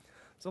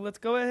So let's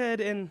go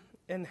ahead and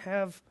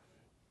have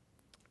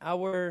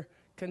our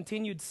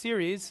continued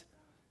series,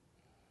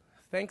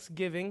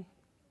 Thanksgiving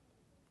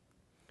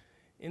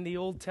in the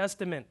Old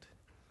Testament.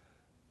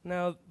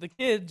 Now, the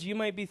kids, you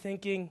might be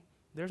thinking,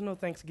 there's no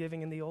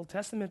Thanksgiving in the Old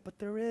Testament, but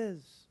there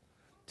is.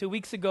 2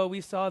 weeks ago, we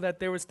saw that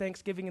there was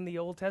Thanksgiving in the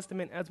Old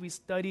Testament as we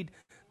studied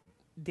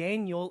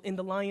Daniel in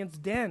the lion's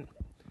den.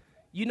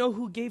 You know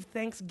who gave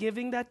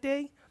thanksgiving that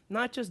day?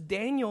 Not just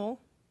Daniel,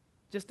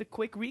 just a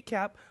quick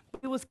recap,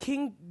 but it was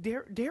King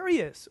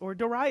Darius, or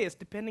Darius,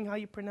 depending how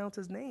you pronounce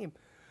his name.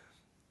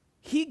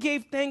 He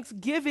gave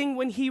thanksgiving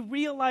when he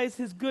realized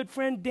his good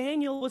friend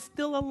Daniel was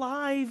still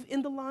alive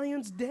in the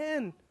lion's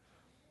den.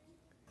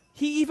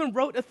 He even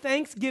wrote a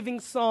thanksgiving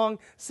song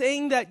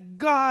saying that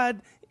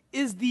God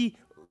is the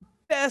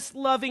best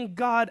loving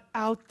God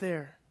out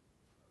there.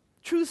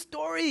 True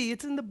story.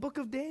 It's in the book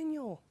of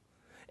Daniel.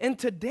 And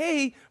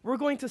today, we're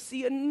going to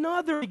see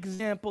another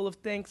example of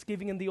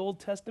thanksgiving in the Old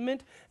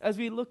Testament as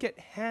we look at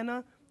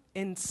Hannah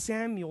and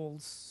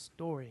Samuel's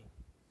story.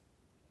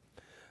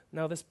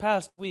 Now, this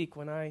past week,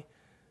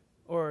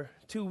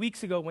 2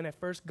 weeks ago when I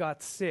first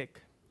got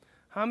sick,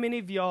 how many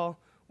of y'all,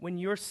 when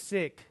you're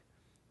sick,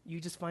 you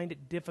just find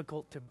it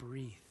difficult to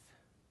breathe?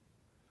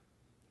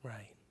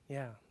 Right,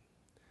 yeah.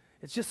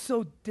 It's just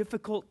so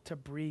difficult to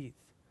breathe.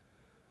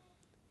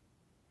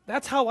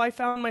 That's how I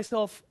found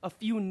myself a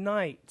few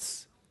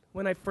nights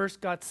when I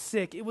first got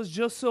sick. It was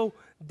just so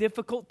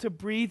difficult to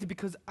breathe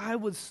because I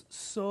was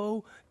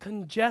so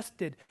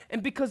congested.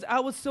 And because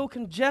I was so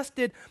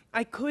congested,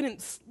 I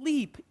couldn't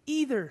sleep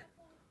either.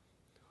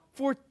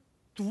 For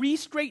 3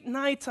 straight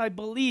nights, I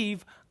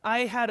believe,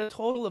 I had a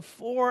total of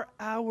 4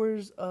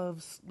 hours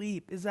of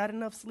sleep. Is that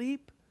enough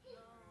sleep?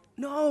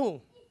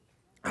 No.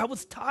 I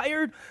was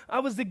tired, I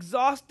was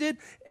exhausted,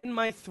 and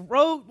my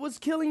throat was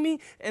killing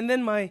me, and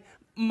then my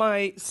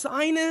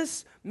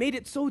sinus made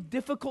it so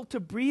difficult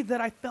to breathe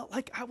that I felt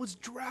like I was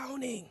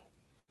drowning.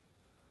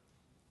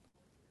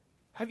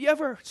 Have you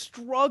ever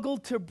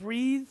struggled to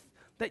breathe,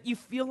 that you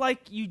feel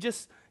like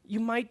you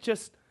might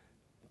just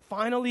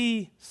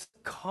finally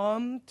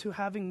succumb to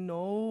having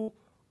no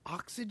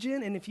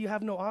oxygen? And if you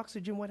have no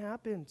oxygen, what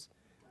happens?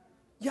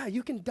 Yeah,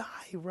 you can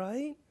die,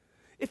 right?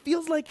 It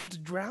feels like it's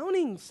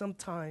drowning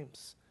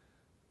sometimes.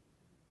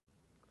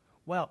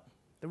 Well,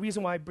 the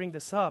reason why I bring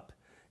this up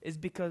is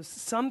because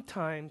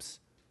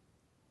sometimes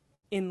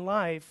in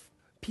life,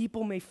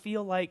 people may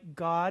feel like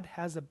God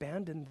has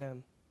abandoned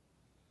them.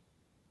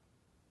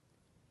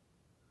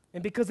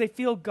 And because they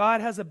feel God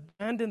has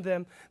abandoned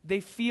them, they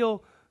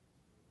feel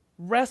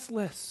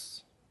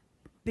restless.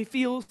 They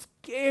feel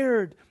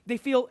scared. They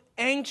feel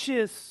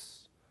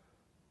anxious.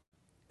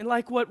 And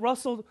like what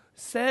Russell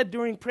said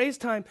during praise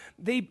time,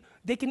 they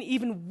can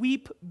even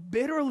weep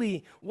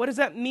bitterly. What does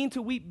that mean,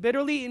 to weep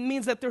bitterly? It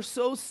means that they're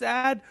so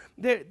sad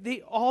that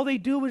all they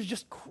do is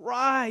just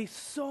cry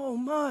so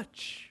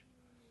much.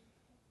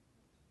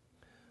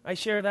 I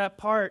share that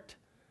part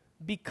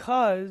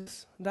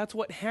because that's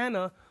what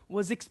Hannah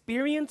was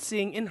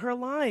experiencing in her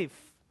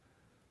life.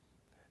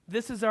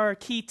 This is our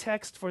key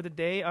text for the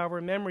day, our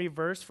memory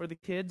verse for the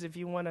kids. If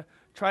you want to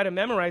try to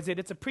memorize it,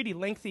 it's a pretty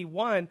lengthy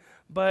one,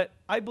 but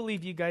I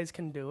believe you guys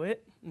can do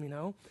it,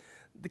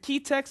 The key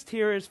text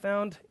here is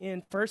found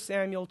in 1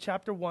 Samuel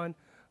chapter 1,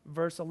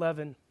 verse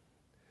 11.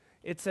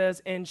 It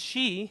says, "And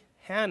she,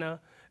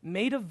 Hannah,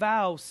 made a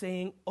vow,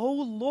 saying, 'O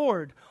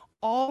Lord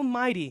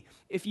Almighty,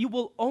 if you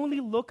will only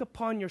look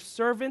upon your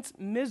servant's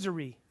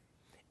misery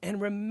and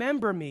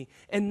remember me,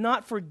 and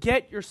not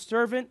forget your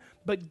servant,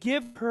 but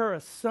give her a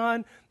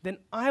son, then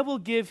I will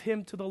give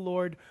him to the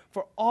Lord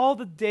for all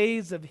the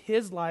days of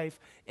his life,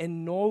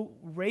 and no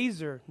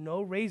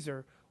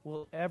razor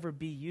will ever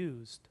be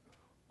used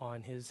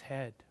on his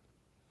head.'"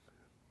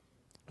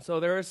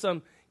 So there are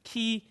some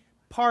key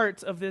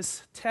parts of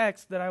this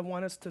text that I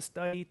want us to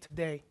study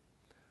today.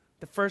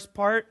 The first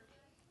part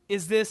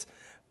is this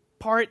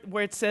part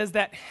where it says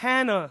that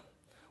Hannah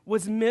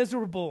was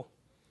miserable.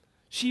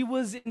 She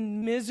was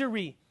in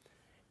misery.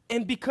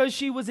 And because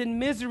she was in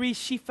misery,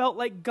 she felt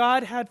like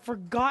God had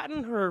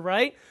forgotten her,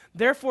 right?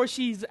 Therefore,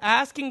 she's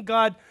asking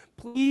God,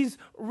 please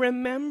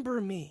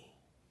remember me.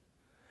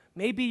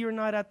 Maybe you're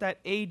not at that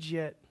age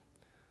yet.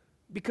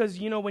 Because,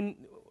 when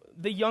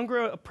the younger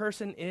a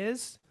person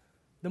is,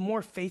 the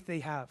more faith they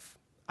have.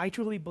 I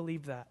truly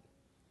believe that.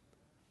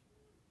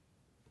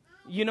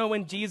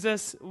 When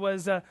Jesus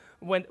was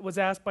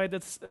asked by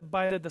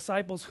the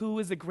disciples, who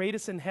is the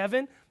greatest in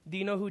heaven? Do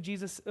you know who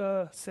Jesus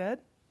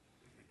said?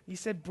 He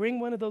said, "Bring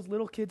one of those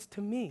little kids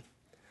to me."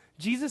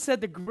 Jesus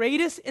said the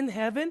greatest in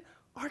heaven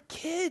are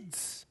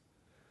kids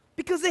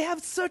because they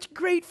have such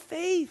great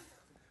faith,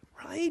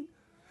 right?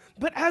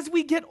 But as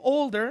we get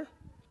older,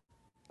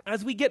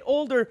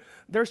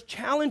 there's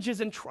challenges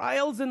and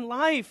trials in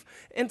life.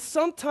 And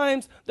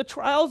sometimes the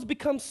trials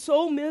become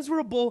so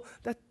miserable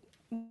that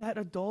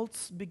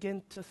adults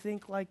begin to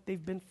think like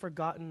they've been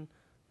forgotten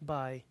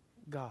by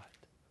God.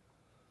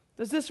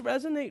 Does this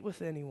resonate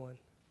with anyone?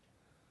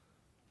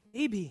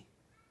 Maybe.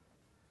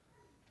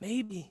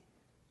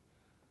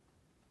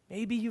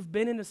 Maybe you've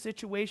been in a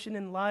situation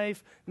in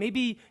life,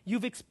 maybe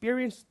you've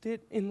experienced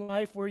it in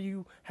life where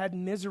you had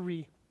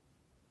misery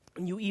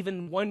and you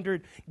even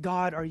wondered,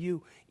 God, are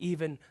you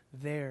even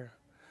there?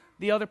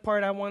 The other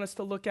part I want us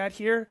to look at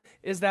here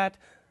is that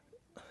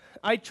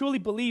I truly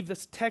believe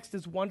this text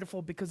is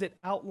wonderful because it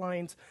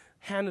outlines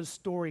Hannah's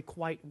story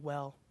quite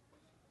well.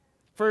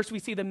 First, we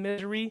see the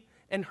misery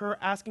and her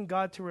asking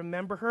God to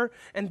remember her,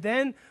 and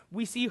then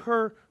we see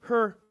her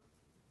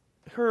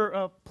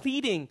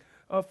pleading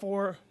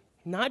for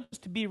not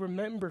just to be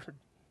remembered,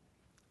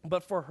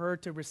 but for her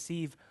to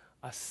receive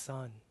a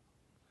son.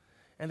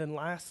 And then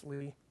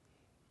lastly,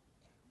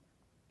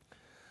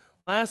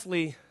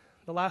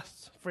 the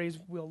last phrase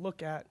we'll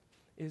look at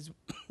is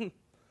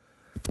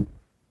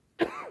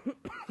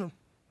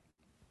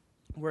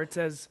where it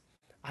says,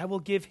 I will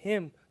give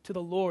him to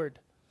the Lord.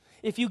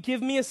 If you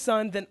give me a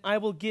son, then I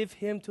will give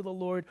him to the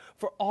Lord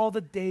for all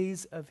the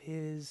days of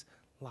his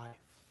life.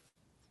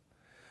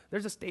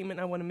 There's a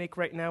statement I want to make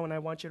right now, and I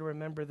want you to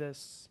remember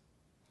this.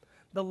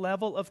 The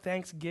level of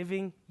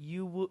thanksgiving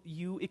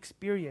you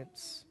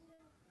experience,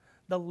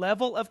 the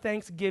level of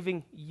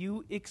thanksgiving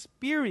you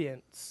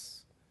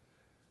experience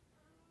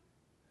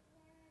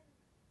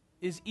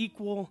is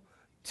equal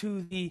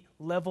to the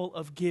level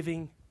of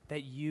giving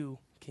that you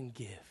can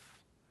give.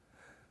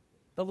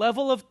 The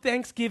level of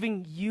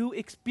thanksgiving you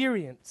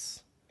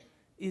experience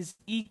is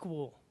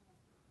equal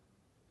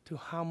to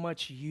how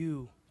much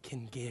you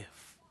can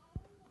give.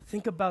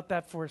 Think about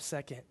that for a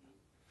second.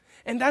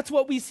 And that's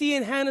what we see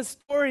in Hannah's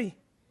story.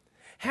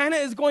 Hannah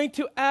is going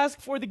to ask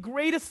for the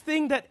greatest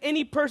thing that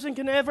any person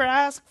can ever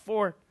ask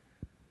for.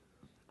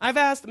 I've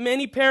asked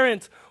many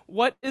parents,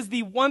 what is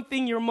the one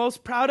thing you're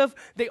most proud of?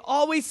 They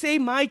always say,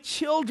 my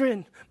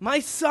children, my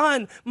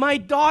son, my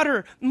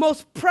daughter,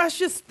 most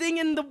precious thing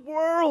in the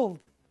world.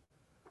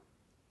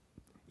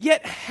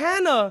 Yet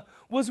Hannah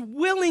was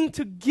willing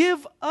to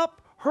give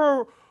up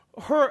her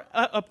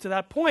up to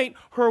that point,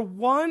 her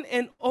one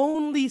and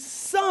only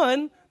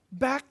son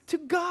back to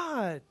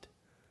God.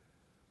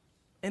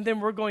 And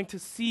then we're going to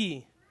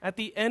see at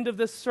the end of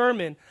this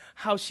sermon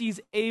how she's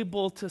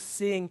able to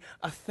sing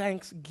a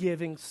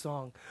thanksgiving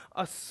song,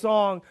 a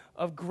song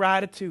of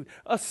gratitude,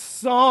 a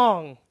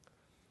song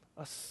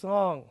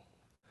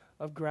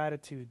of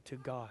gratitude to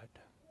God.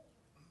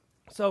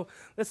 So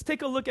let's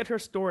take a look at her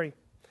story.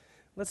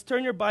 Let's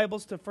turn your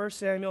Bibles to 1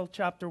 Samuel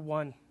chapter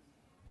 1.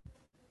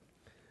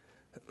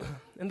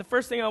 And the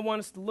first thing I want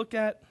us to look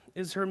at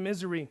is her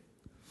misery.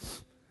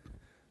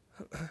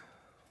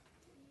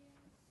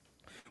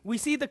 We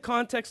see the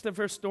context of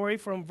her story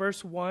from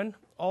verse 1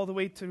 all the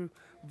way to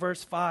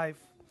verse 5.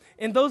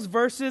 In those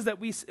verses that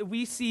we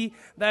see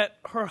that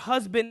her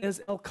husband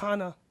is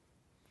Elkanah.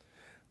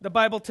 The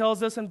Bible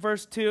tells us in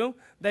verse 2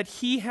 that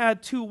he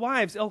had two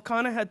wives.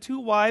 Elkanah had two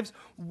wives.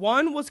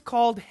 One was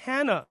called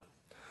Hannah.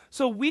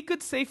 So we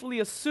could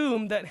safely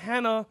assume that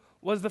Hannah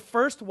was the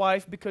first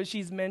wife because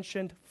she's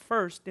mentioned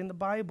first in the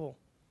Bible.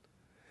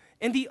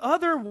 And the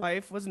other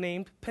wife was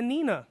named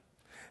Peninnah.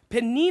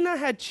 Peninnah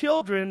had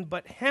children,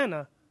 but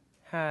Hannah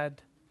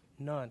had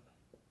none.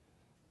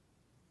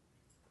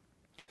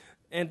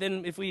 And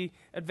then if we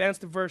advance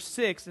to verse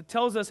 6, it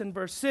tells us in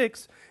verse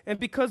 6, and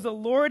because the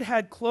Lord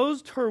had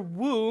closed her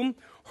womb,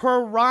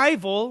 her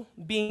rival,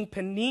 being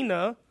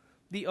Peninnah,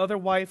 the other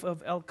wife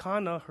of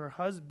Elkanah, her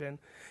husband,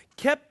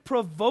 kept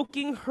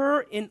provoking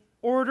her in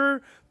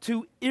order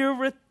to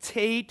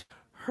irritate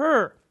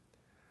her.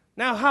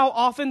 Now, how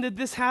often did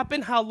this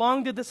happen? How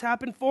long did this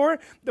happen for?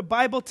 The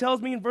Bible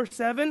tells me in verse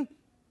 7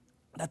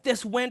 that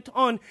this went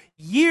on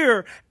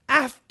year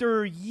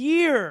after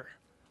year.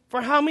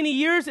 For how many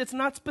years? It's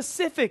not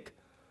specific.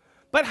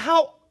 But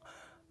how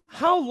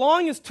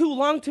long is too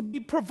long to be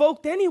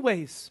provoked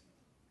anyways?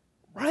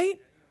 Right?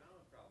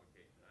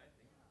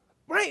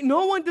 Right?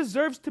 No one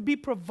deserves to be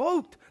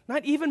provoked,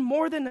 not even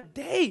more than a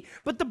day.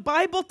 But the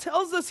Bible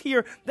tells us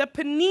here that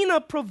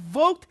Peninnah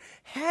provoked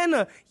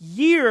Hannah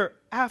year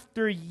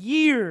after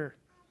year.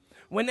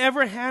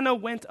 Whenever Hannah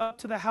went up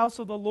to the house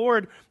of the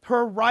Lord,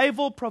 her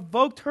rival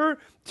provoked her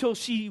till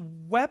she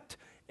wept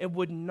and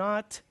would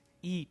not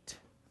eat.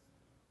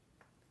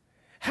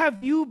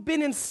 Have you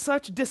been in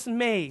such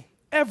dismay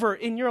ever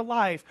in your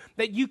life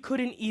that you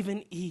couldn't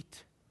even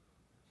eat?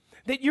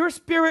 That your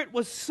spirit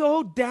was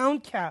so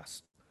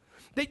downcast,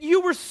 that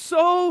you were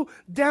so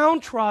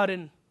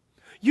downtrodden,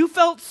 you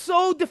felt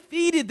so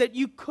defeated that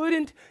you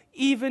couldn't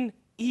even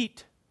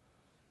eat?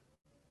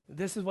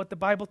 This is what the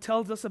Bible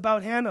tells us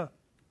about Hannah.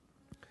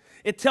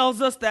 It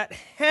tells us that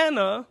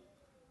Hannah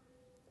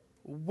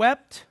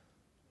wept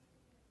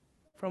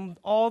from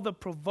all the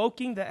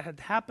provoking that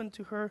had happened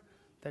to her,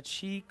 that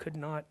she could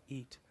not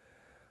eat.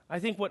 I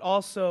think what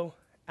also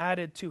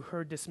added to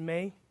her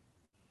dismay,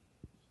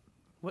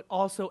 what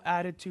also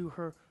added to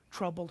her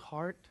troubled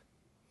heart,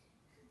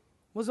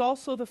 was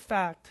also the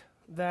fact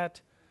that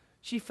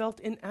she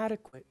felt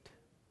inadequate.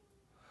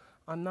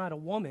 I'm not a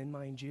woman,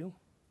 mind you,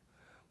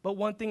 but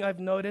one thing I've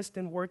noticed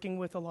in working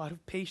with a lot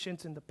of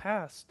patients in the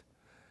past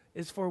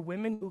is for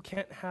women who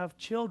can't have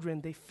children,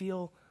 they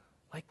feel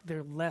like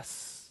they're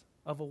less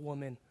of a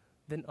woman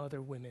than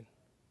other women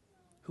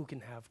who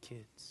can have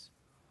kids.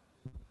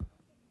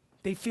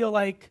 They feel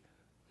like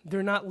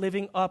they're not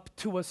living up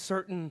to a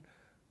certain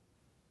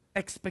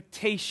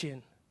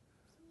expectation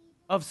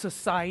of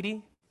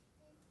society,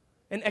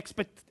 an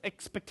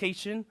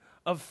expectation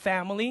of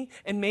family,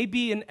 and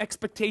maybe an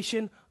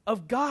expectation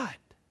of God.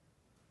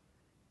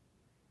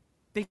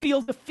 They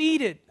feel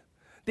defeated.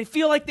 They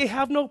feel like they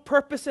have no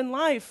purpose in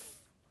life.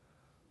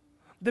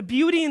 The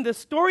beauty in the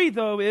story,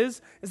 though, is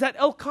that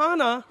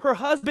Elkanah, her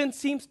husband,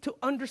 seems to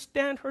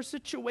understand her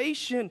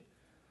situation.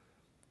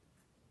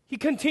 He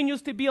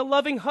continues to be a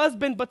loving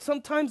husband, but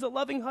sometimes a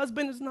loving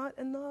husband is not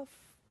enough.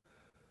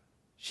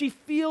 She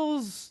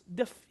feels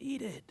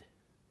defeated.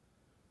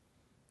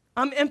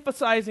 I'm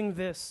emphasizing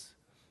this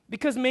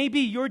because maybe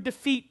your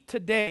defeat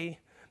today,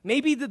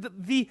 maybe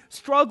the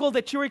struggle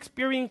that you're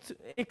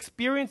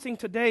experiencing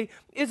today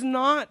is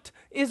not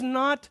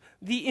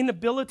the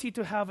inability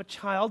to have a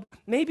child.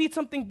 Maybe it's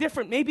something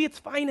different. Maybe it's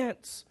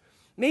finance.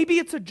 Maybe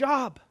it's a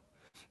job.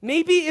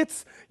 Maybe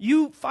it's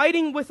you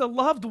fighting with a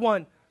loved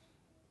one.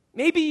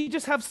 Maybe you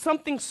just have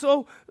something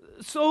so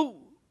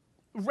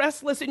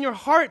restless in your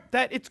heart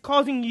that it's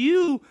causing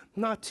you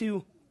not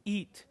to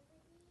eat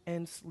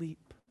and sleep.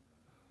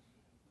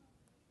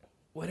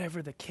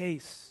 Whatever the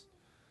case,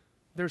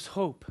 there's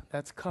hope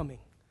that's coming.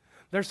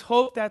 There's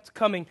hope that's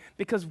coming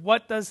because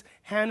what does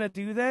Hannah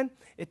do then?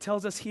 It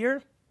tells us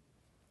here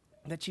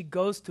that she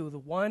goes to the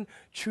one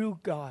true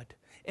God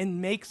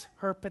and makes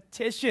her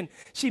petition.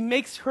 She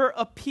makes her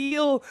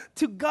appeal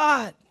to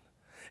God.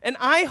 And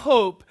I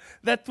hope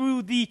that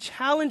through the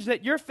challenge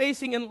that you're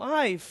facing in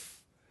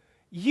life,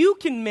 you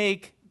can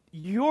make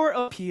your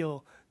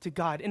appeal to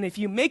God. And if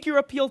you make your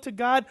appeal to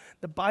God,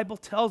 the Bible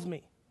tells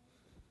me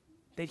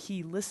that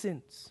He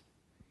listens,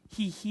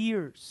 He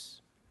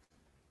hears,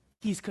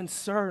 He's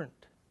concerned,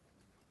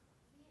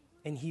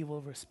 and He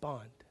will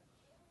respond.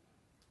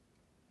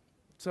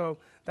 So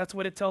that's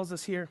what it tells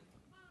us here.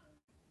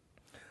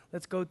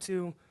 Let's go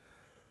to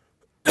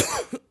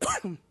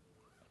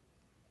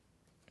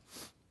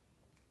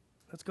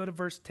let's go to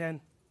verse 10.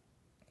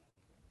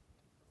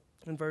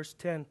 In verse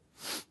 10,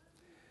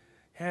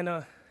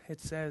 Hannah, it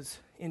says,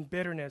 in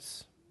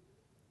bitterness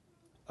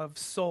of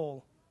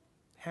soul,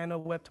 Hannah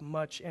wept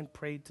much and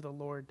prayed to the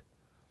Lord.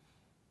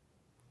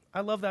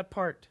 I love that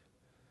part.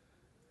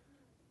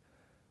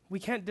 We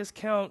can't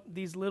discount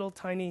these little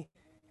tiny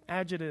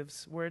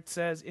adjectives where it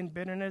says, in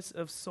bitterness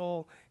of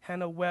soul,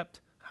 Hannah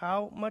wept.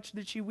 How much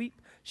did she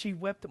weep? She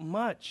wept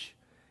much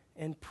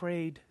and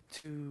prayed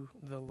to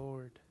the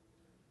Lord.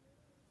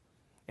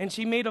 And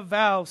she made a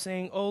vow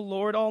saying, O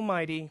Lord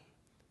Almighty,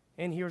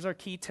 and here's our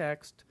key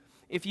text,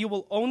 if you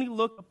will only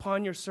look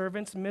upon your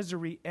servant's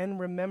misery and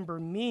remember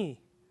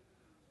me,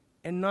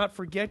 and not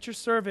forget your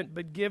servant,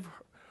 but give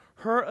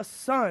her a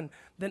son,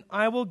 then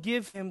I will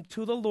give him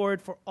to the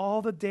Lord for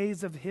all the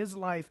days of his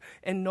life,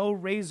 and no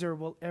razor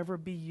will ever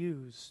be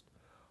used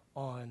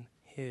on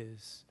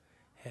his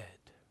head.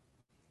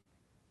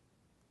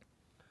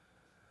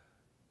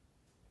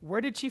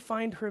 Where did she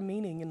find her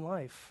meaning in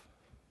life?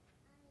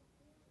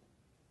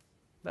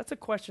 That's a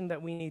question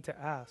that we need to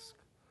ask.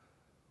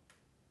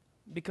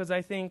 Because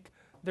I think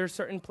there are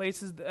certain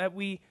places that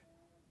we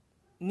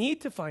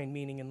need to find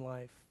meaning in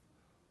life.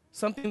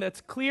 Something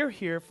that's clear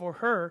here for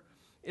her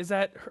is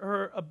that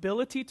her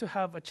ability to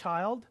have a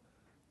child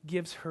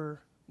gives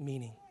her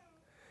meaning,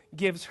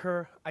 gives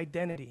her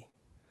identity.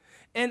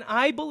 And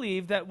I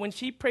believe that when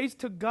she prays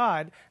to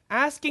God,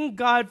 asking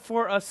God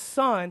for a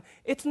son,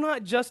 it's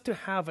not just to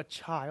have a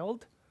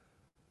child,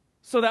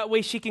 so that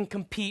way she can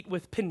compete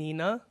with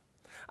Peninnah.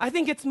 I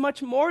think it's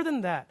much more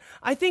than that.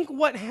 I think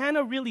what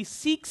Hannah really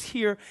seeks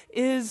here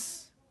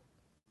is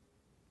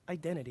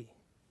identity.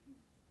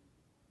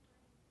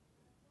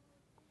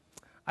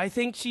 I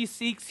think she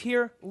seeks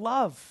here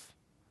love.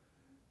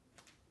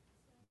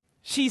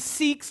 She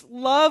seeks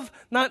love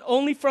not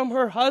only from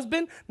her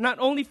husband, not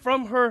only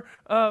from her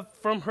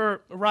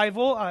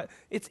rival.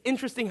 It's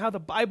interesting how the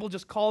Bible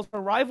just calls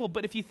her rival,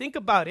 but if you think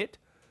about it,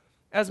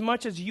 as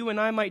much as you and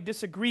I might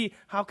disagree,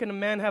 how can a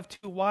man have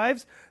two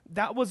wives?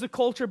 That was the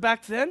culture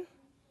back then.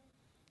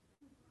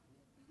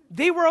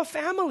 They were a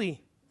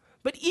family.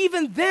 But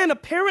even then,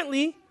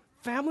 apparently,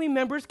 family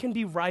members can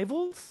be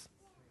rivals.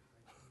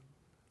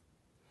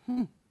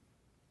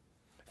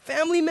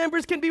 Family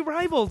members can be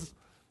rivals.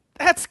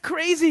 That's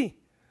crazy.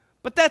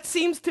 But that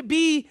seems to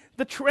be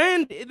the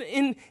trend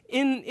in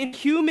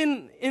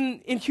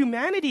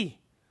humanity.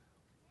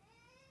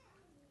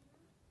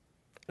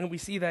 And we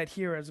see that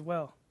here as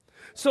well.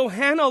 So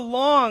Hannah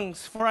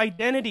longs for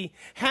identity.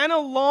 Hannah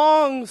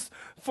longs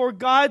for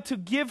God to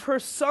give her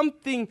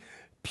something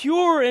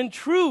pure and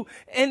true.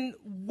 And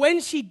when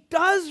she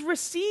does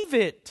receive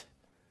it,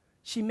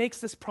 she makes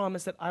this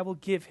promise that I will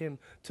give him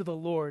to the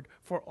Lord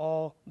for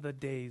all the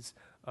days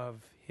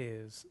of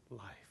his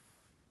life.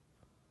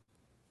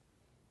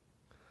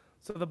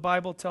 So the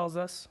Bible tells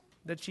us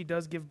that she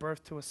does give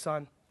birth to a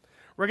son.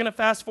 We're going to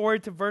fast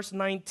forward to verse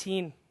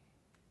 19.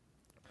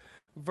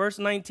 Verse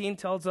 19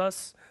 tells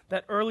us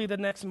that early the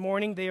next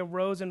morning they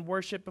arose and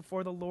worshiped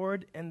before the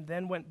Lord and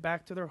then went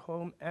back to their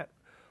home at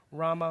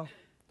Ramah.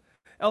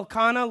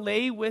 Elkanah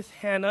lay with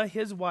Hannah,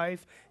 his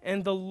wife,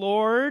 and the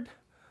Lord,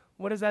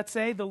 what does that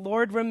say? The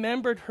Lord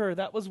remembered her.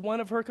 That was one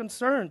of her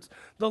concerns.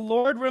 The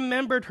Lord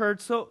remembered her.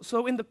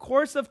 So in the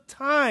course of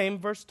time,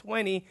 verse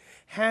 20,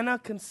 Hannah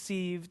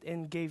conceived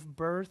and gave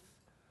birth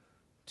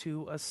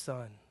to a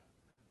son,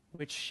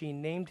 which she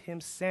named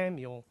him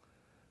Samuel,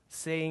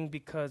 saying,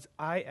 because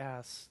I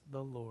asked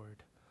the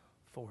Lord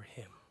for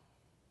him.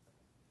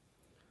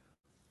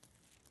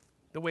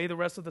 The way the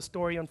rest of the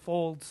story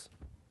unfolds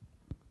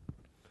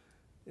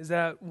is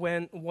that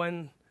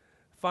when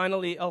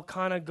finally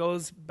Elkanah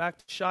goes back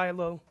to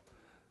Shiloh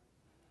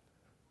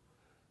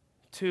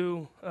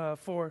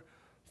for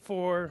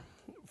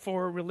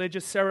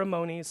religious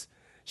ceremonies,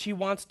 she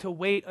wants to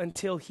wait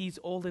until he's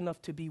old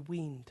enough to be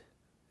weaned,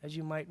 as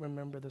you might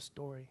remember the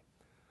story.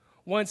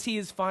 Once he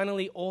is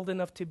finally old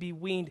enough to be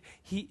weaned,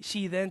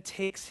 she then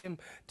takes him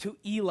to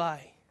Eli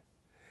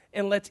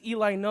and lets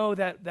Eli know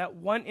that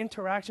one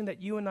interaction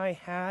that you and I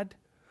had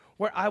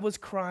where I was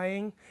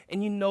crying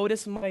and you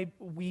noticed my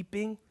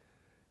weeping,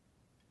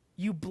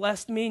 you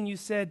blessed me and you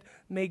said,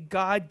 may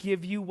God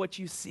give you what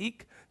you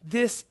seek.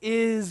 This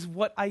is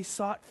what I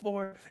sought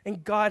for,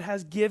 and God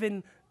has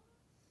given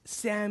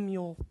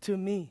Samuel to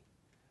me.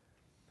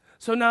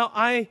 So now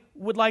I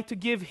would like to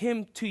give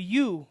him to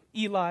you,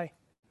 Eli,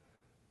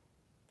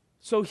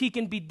 so he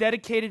can be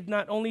dedicated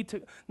not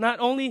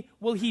only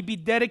will he be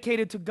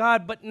dedicated to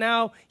God, but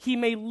now he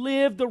may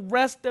live the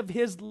rest of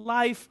his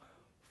life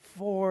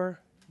for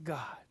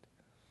God.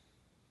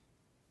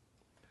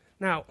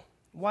 Now,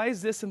 why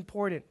is this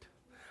important?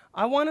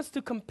 I want us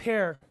to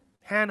compare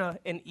Hannah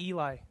and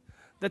Eli,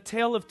 the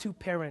tale of two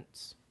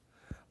parents.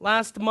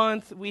 Last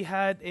month we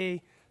had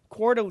a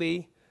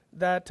quarterly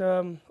that,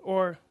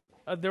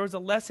 there was a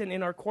lesson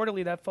in our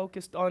quarterly that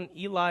focused on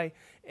Eli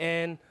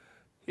and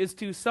his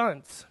two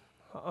sons.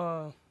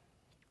 The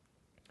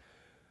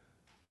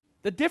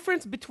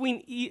difference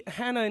between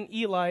Hannah and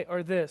Eli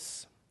are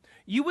this.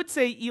 You would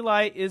say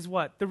Eli is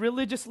what? The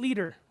religious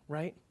leader,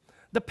 right?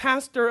 The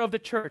pastor of the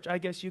church, I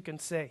guess you can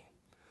say.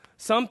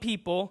 Some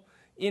people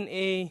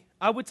in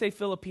I would say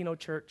Filipino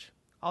church.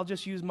 I'll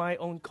just use my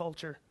own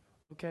culture,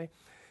 okay?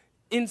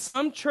 In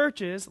some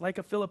churches, like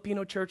a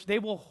Filipino church, they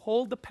will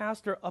hold the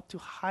pastor up to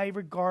high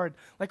regard,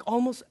 like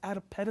almost at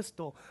a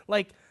pedestal,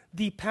 like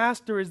the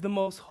pastor is the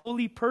most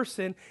holy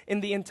person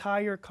in the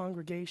entire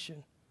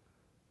congregation.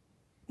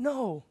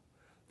 No,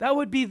 that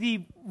would be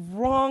the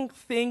wrong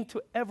thing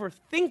to ever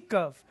think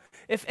of.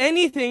 If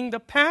anything, the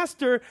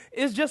pastor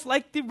is just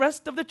like the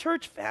rest of the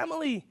church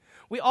family.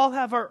 We all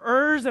have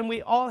our and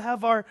we all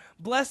have our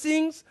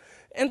blessings.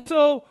 And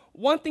so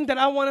one thing that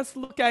I want us to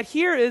look at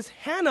here is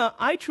Hannah,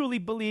 I truly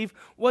believe,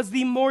 was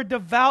the more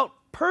devout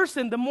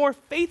person, the more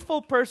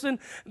faithful person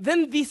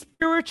than the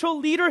spiritual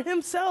leader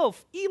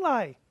himself,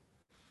 Eli.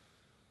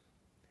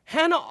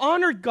 Hannah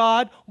honored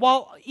God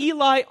while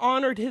Eli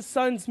honored his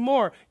sons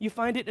more. You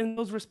find it in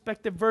those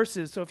respective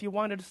verses. So if you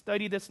wanted to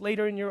study this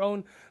later in your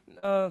own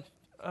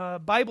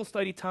Bible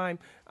study time,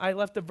 I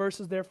left the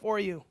verses there for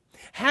you.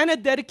 Hannah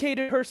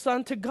dedicated her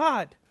son to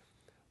God.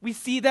 We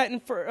see that in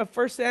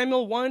 1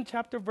 Samuel 1,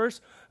 chapter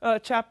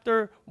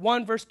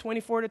 1, verse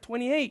 24 to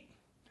 28.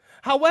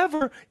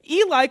 However,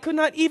 Eli could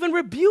not even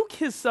rebuke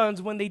his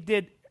sons when they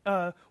did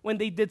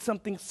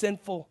something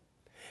sinful.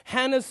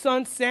 Hannah's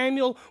son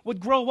Samuel would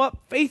grow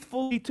up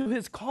faithfully to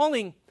his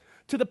calling,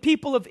 to the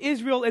people of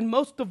Israel, and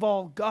most of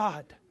all,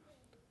 God.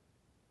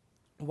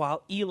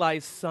 While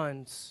Eli's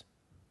sons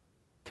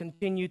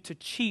continued to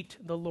cheat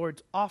the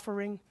Lord's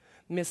offering,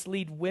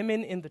 mislead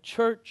women in the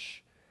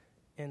church,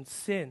 and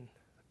sin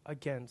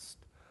against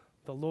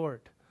the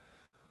Lord.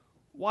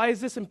 Why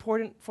is this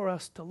important for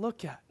us to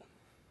look at?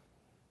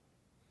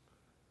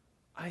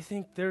 I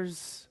think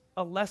there's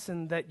a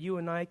lesson that you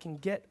and I can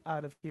get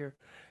out of here.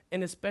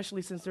 And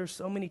especially since there's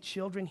so many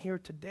children here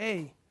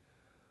today,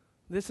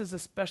 this is a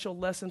special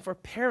lesson for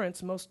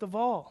parents most of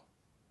all.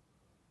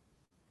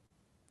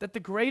 That the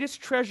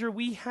greatest treasure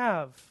we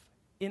have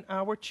in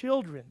our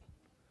children,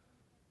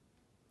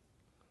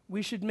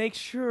 we should make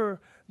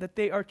sure that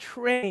they are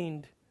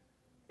trained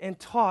and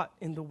taught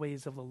in the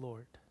ways of the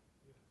Lord.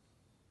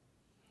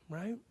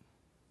 Right?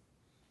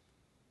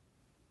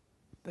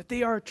 That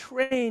they are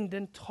trained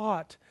and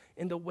taught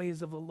in the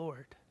ways of the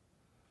Lord.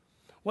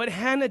 What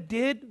Hannah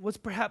did was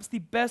perhaps the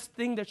best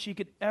thing that she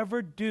could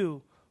ever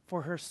do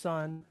for her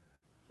son,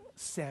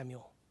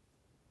 Samuel.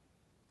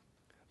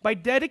 By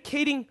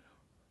dedicating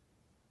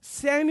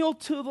Samuel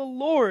to the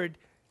Lord,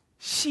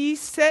 she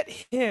set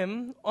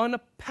him on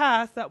a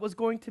path that was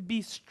going to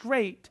be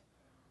straight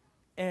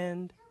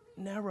and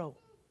narrow.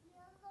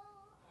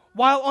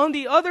 While on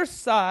the other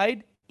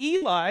side,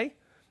 Eli,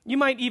 you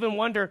might even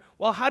wonder,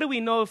 well, how do we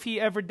know if he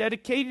ever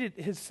dedicated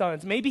his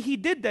sons? Maybe he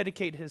did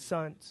dedicate his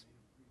sons.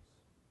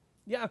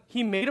 Yeah,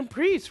 he made them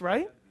priests,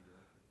 right?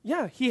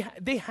 Yeah,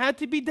 they had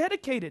to be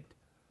dedicated.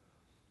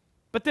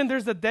 But then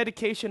there's the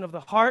dedication of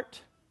the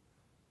heart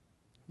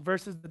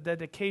versus the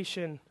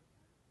dedication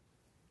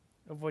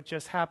of what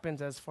just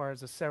happens as far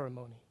as a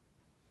ceremony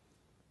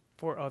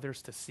for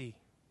others to see.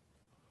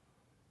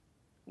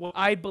 What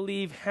I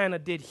believe Hannah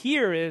did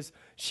here is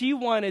she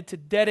wanted to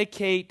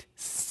dedicate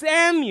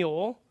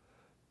Samuel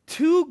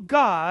to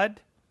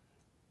God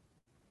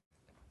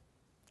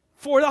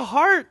for the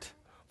heart,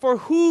 for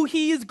who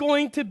he is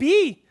going to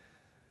be.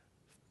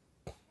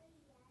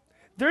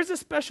 There's a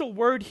special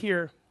word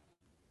here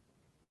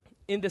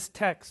in this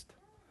text.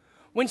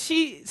 When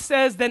she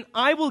says, then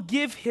I will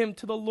give him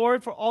to the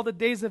Lord for all the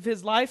days of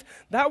his life,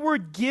 that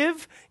word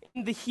give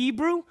in the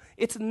Hebrew,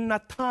 it's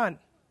Natan.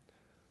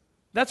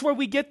 That's where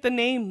we get the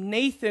name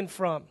Nathan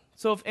from.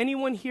 So if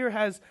anyone here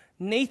has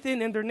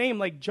Nathan in their name,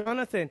 like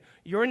Jonathan,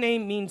 your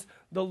name means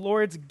the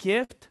Lord's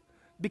gift,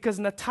 because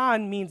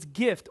Natan means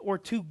gift or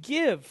to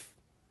give.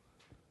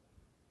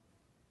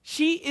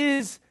 She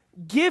is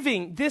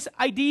giving. This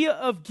idea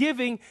of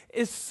giving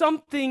is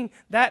something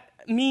that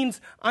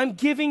means I'm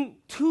giving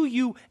to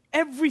you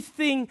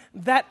everything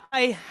that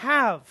I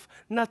have.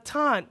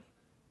 Natan.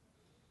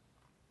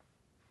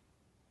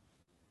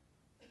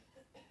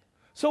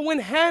 So when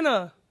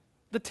Hannah,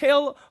 the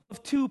tale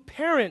of two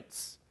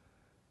parents,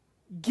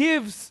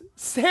 gives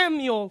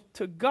Samuel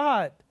to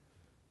God,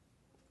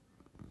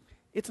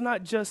 it's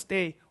not just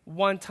a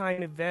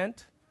one-time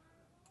event,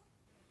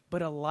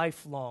 but a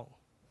lifelong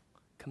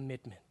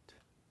commitment.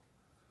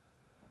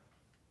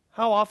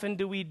 How often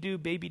do we do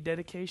baby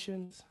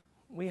dedications?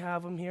 We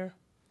have them here.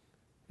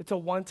 It's a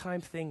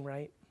one-time thing,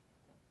 right?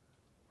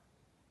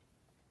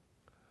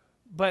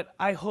 But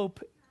I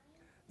hope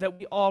that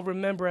we all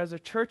remember as a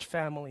church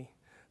family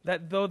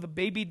that though the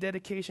baby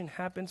dedication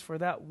happens for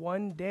that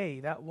one day,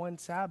 that one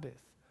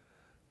Sabbath,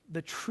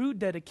 the true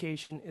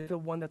dedication is the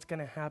one that's going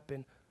to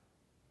happen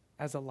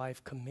as a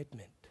life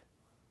commitment.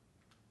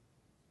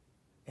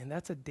 And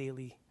that's a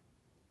daily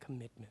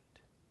commitment.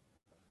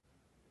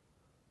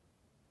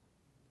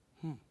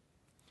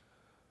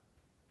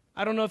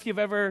 I don't know if you've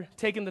ever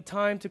taken the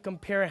time to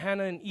compare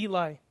Hannah and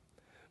Eli,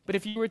 but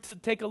if you were to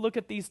take a look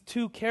at these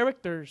two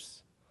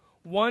characters,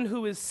 one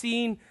who is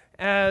seen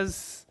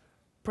as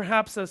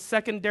perhaps a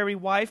secondary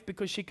wife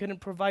because she couldn't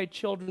provide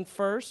children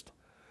first,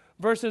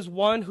 versus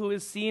one who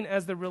is seen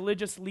as the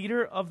religious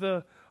leader of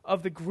the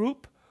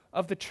group,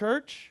 of the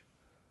church,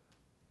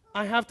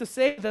 I have to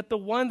say that the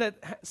one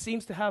that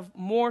seems to have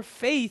more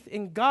faith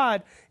in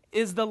God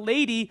is the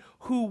lady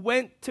who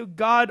went to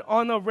God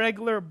on a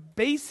regular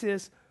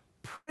basis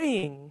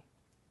praying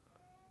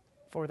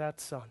for that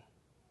son.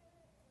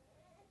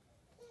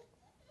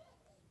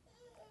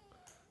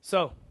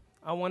 So,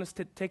 I want us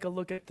to take a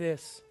look at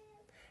this.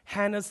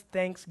 Hannah's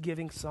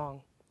Thanksgiving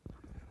song.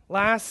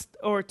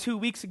 2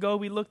 weeks ago,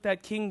 we looked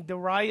at King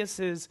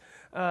Darius's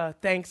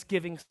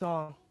Thanksgiving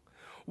song.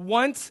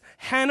 Once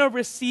Hannah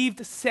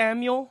received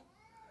Samuel,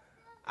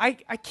 I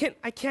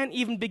can't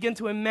even begin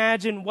to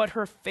imagine what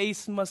her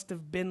face must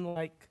have been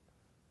like.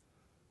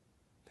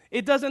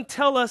 It doesn't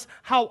tell us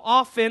how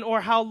often or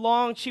how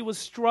long she was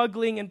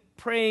struggling and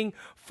praying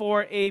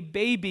for a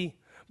baby.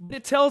 But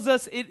it tells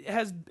us it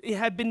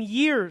had been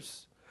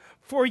years.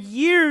 For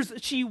years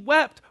she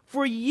wept.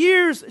 For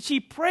years she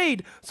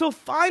prayed. So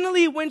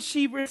finally when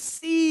she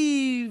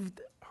received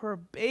her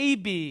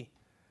baby,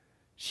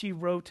 she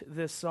wrote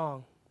this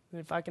song. And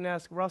if I can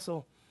ask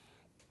Russell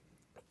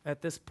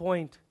at this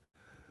point,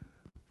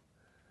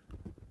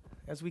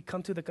 as we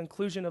come to the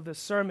conclusion of this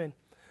sermon,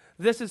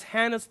 this is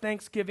Hannah's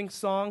Thanksgiving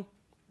song.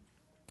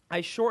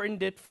 I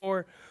shortened it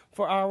for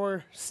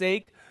our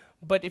sake,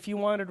 but if you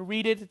wanted to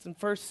read it, it's in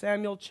 1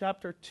 Samuel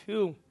chapter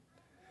 2.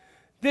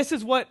 This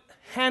is what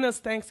Hannah's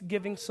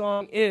Thanksgiving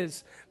song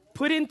is.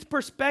 Put into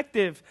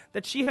perspective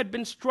that she had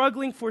been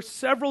struggling for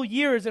several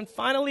years, and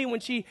finally when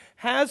she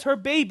has her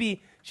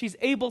baby, she's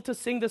able to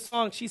sing the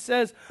song. She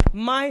says,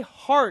 "My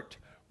heart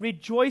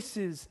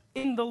rejoices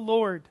in the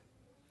Lord.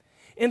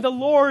 In the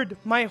Lord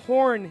my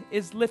horn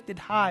is lifted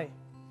high.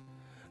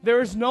 There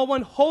is no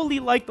one holy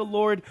like the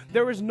Lord.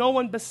 There is no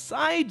one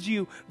beside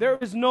you. There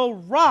is no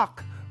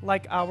rock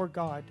like our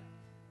God.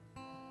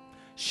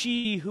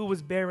 She who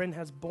was barren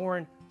has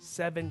borne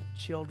 7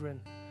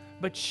 children,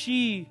 but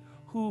she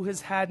who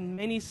has had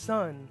many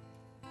sons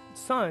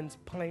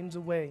pines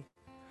away.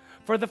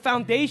 For the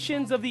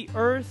foundations of the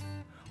earth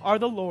are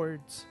the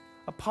Lord's.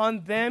 Upon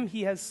them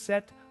he has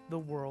set the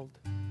world.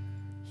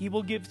 He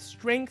will give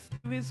strength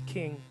to his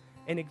king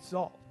and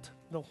exalt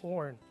the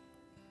horn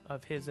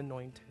of his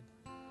anointed."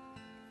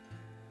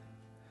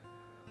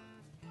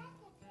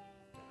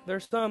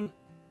 There's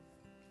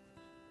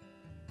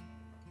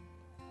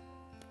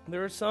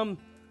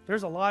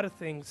a lot of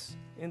things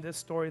in this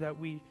story that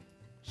we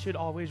should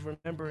always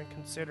remember and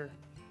consider.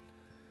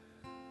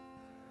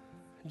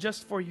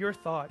 Just for your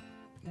thought,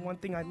 one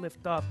thing I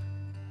lift up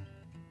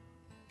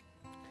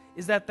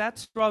is that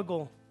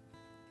struggle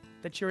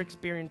that you're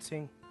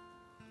experiencing,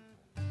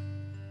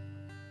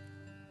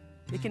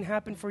 it can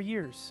happen for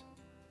years.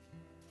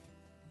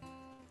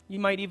 You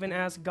might even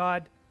ask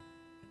God,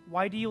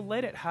 why do you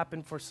let it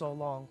happen for so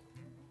long?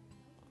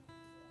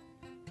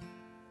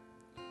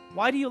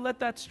 Why do you let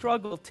that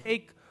struggle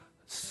take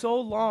so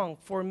long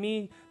for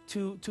me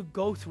to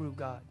go through,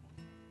 God?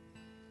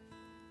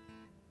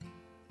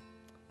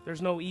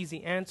 There's no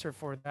easy answer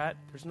for that.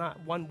 There's not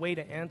one way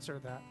to answer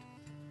that.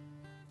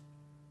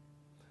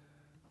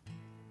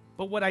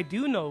 But what I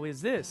do know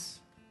is this.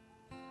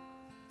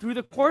 Through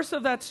the course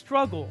of that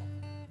struggle,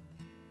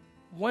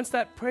 once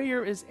that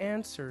prayer is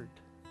answered,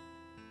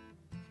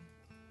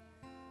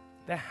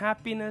 the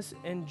happiness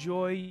and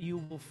joy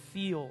you will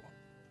feel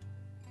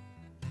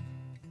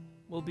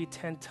will be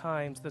 10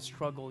 times the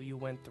struggle you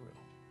went through.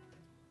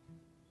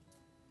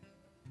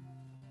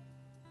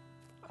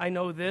 I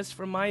know this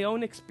from my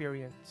own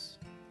experience.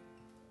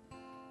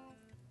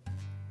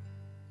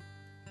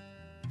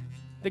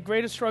 The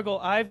greatest struggle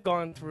I've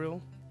gone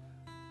through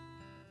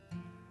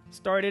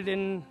started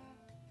in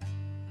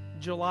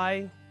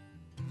July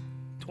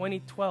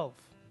 2012.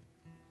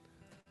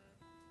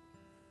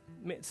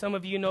 Some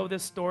of you know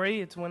this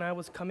story. It's when I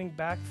was coming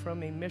back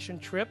from a mission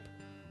trip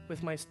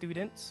with my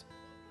students.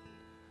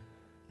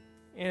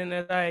 And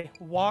as I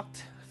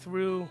walked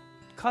through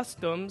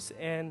customs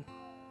and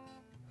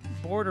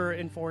border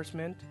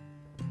enforcement,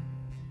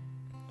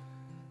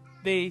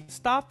 they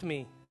stopped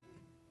me.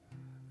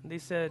 They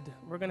said,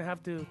 we're going to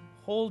have to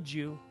hold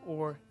you,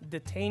 or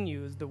detain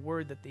you is the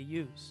word that they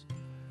use.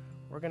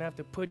 We're going to have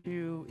to put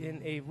you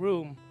in a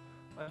room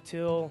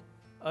until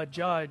a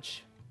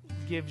judge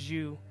gives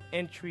you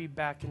entry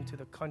back into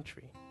the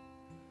country.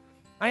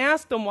 I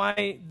asked them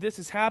why this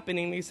is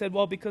happening. They said,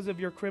 well, because of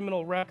your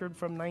criminal record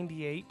from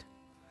 98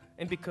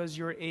 and because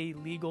you're a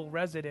legal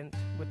resident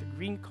with a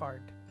green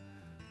card.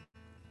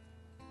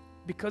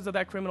 Because of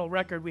that criminal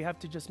record, we have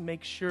to just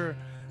make sure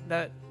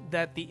that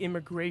the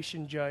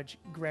immigration judge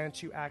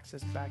grants you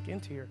access back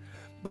into here.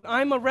 But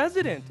I'm a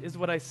resident, is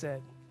what I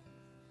said.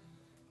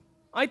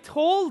 I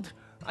told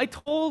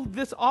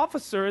this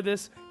officer,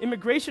 this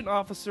immigration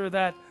officer,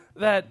 that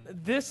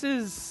this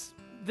is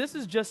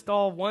just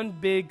all one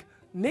big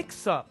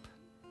mix-up.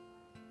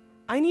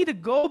 I need to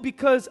go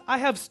because I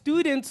have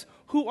students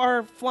who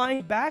are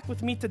flying back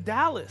with me to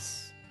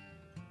Dallas.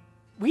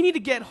 We need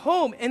to get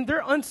home, and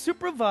they're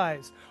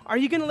unsupervised. Are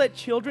you going to let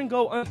children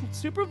go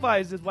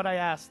unsupervised, is what I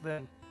asked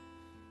them.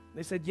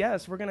 They said,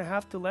 yes, we're going to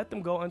have to let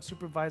them go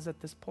unsupervised at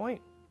this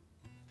point.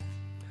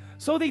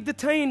 So they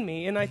detained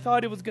me, and I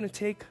thought it was going to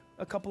take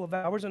a couple of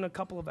hours, and a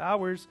couple of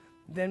hours,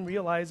 then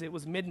realized it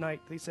was midnight.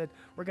 They said,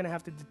 we're going to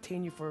have to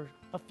detain you for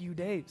a few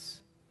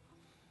days.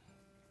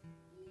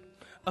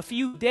 A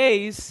few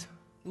days,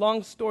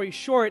 long story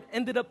short,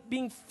 ended up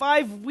being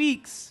 5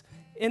 weeks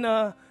in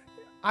a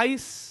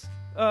ICE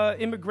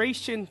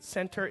immigration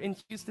center in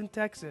Houston,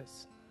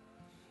 Texas.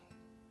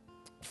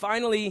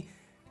 Finally,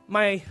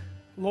 my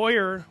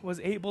lawyer was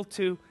able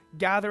to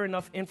gather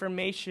enough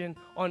information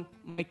on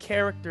my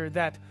character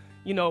that,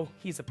 you know,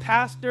 he's a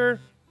pastor,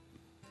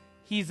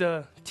 he's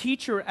a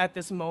teacher at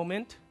this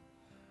moment,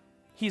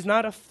 he's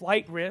not a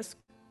flight risk,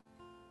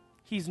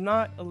 he's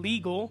not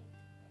illegal.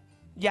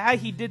 Yeah,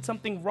 he did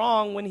something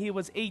wrong when he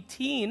was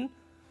 18,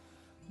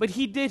 but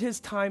he did his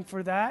time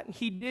for that.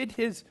 He did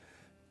his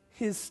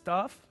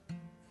stuff.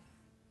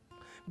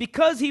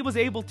 Because he was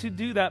able to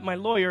do that, my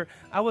lawyer,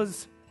 I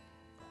was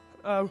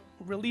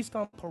released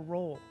on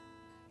parole,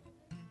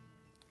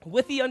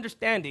 with the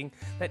understanding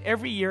that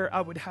every year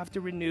I would have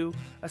to renew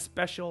a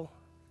special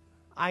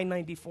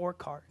I-94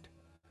 card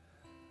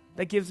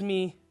that gives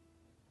me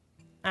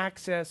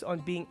access on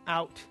being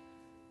out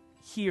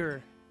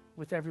here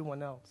with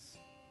everyone else.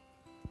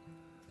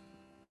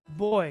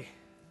 Boy,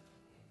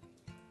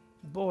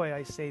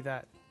 I say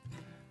that.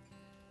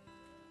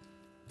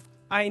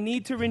 I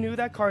need to renew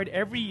that card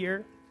every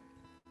year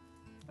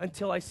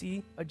until I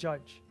see a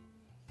judge.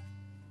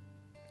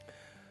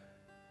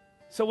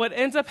 So what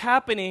ends up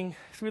happening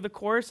through the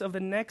course of the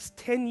next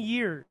 10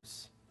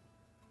 years,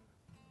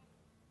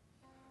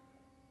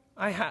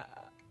 I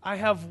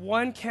have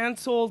one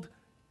canceled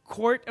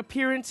court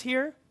appearance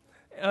here.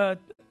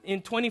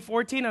 In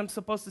 2014, I'm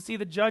supposed to see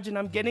the judge, and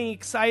I'm getting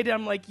excited.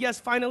 I'm like, yes,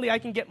 finally I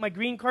can get my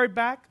green card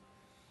back.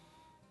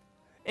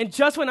 And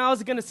just when I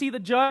was going to see the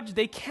judge,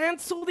 they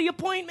cancel the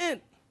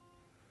appointment.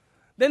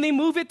 Then they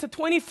move it to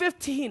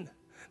 2015.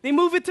 They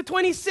move it to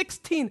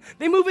 2016.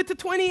 They move it to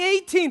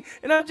 2018.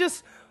 And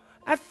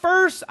at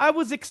first, I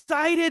was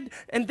excited,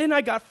 and then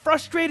I got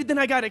frustrated, then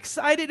I got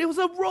excited. It was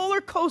a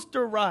roller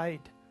coaster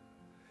ride.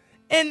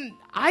 And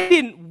I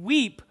didn't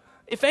weep.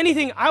 If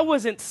anything, I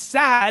wasn't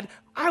sad.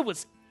 I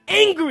was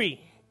angry,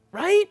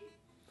 right?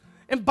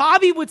 And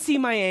Bobby would see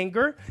my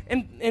anger,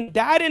 and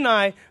Dad and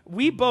I,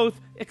 we both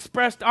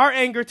expressed our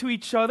anger to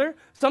each other.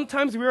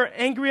 Sometimes we were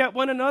angry at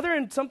one another,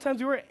 and sometimes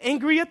we were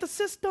angry at the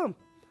system.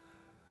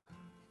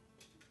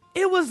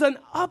 It was an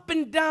up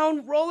and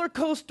down roller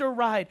coaster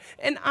ride,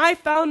 and I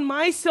found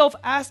myself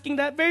asking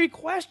that very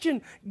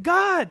question.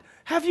 God,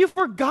 have you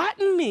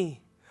forgotten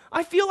me?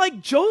 I feel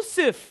like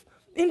Joseph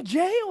in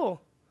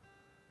jail.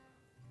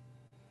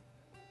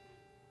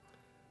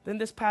 Then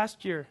this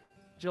past year,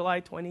 July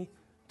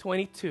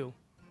 2022,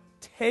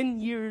 10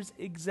 years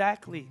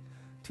exactly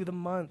to the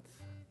month,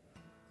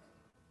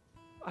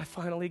 I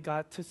finally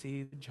got to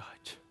see the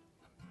judge.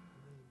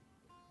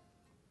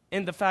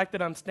 in the fact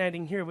that I'm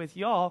standing here with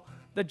y'all,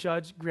 the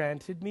judge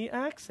granted me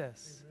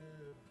access.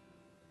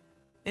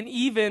 And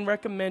even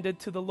recommended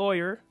to the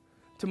lawyer,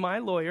 to my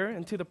lawyer,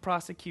 and to the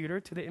prosecutor,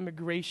 to the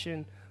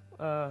immigration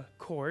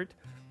court,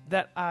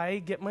 that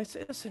I get my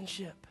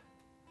citizenship.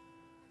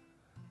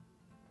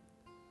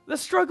 The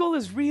struggle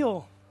is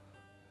real.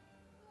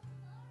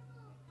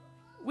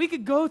 We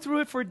could go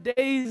through it for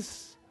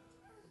days,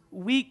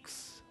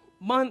 weeks,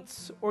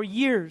 months, or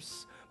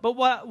years. But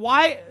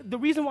the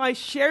reason why I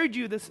shared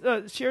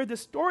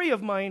this story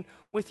of mine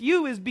with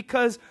you is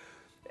because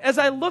as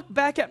I look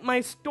back at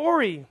my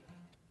story,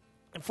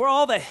 for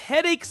all the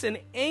headaches and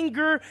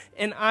anger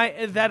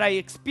that I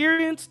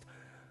experienced,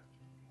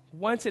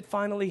 once it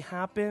finally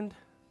happened,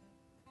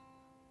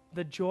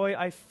 the joy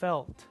I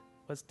felt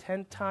was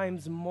 10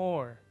 times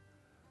more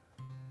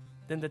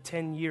than the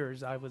 10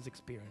 years I was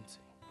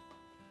experiencing.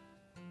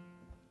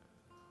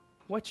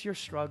 What's your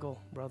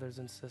struggle, brothers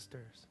and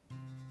sisters?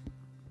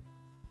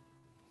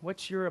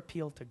 What's your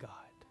appeal to God?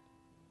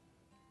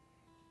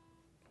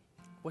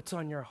 What's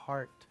on your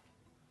heart?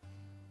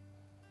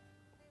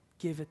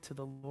 Give it to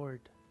the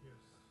Lord. Yes.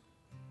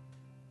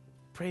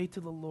 Pray to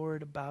the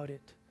Lord about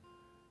it.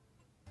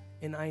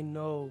 And I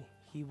know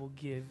He will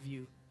give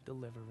you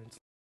deliverance.